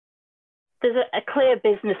there's a clear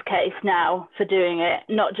business case now for doing it,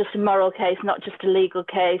 not just a moral case, not just a legal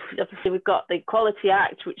case. Obviously, we've got the Equality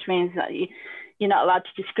Act, which means that you're not allowed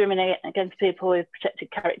to discriminate against people with protected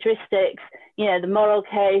characteristics. The moral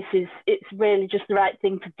case it's really just the right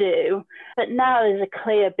thing to do. But now there's a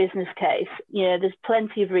clear business case. There's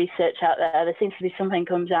plenty of research out there. There seems to be something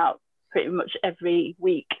comes out pretty much every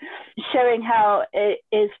week showing how it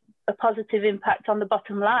is a positive impact on the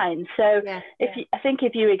bottom line. So I think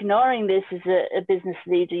if you're ignoring this as a business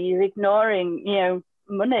leader, you're ignoring,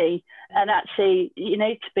 money, and actually you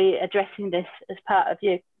need to be addressing this as part of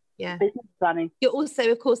your business planning. You're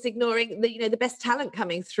also, of course, ignoring the best talent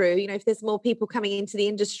coming through. If there's more people coming into the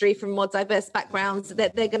industry from more diverse backgrounds,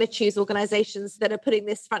 that they're going to choose organisations that are putting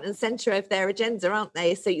this front and centre of their agenda, aren't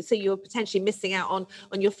they? So you're potentially missing out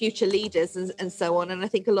on your future leaders and so on. And I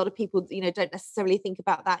think a lot of people, don't necessarily think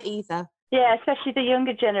about that either. Yeah, especially the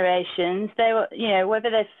younger generations. They,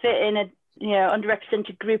 whether they fit in a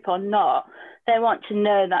underrepresented group or not, they want to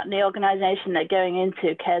know that the organisation they're going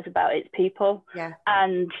into cares about its people. Yeah.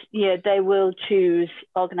 And they will choose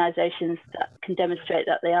organisations that can demonstrate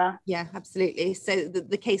that they are. Yeah, absolutely. So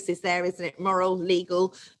the case is there, isn't it? Moral,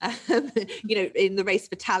 legal, in the race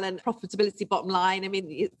for talent, profitability, bottom line. I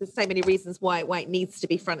mean, there's so many reasons why it needs to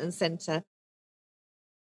be front and centre.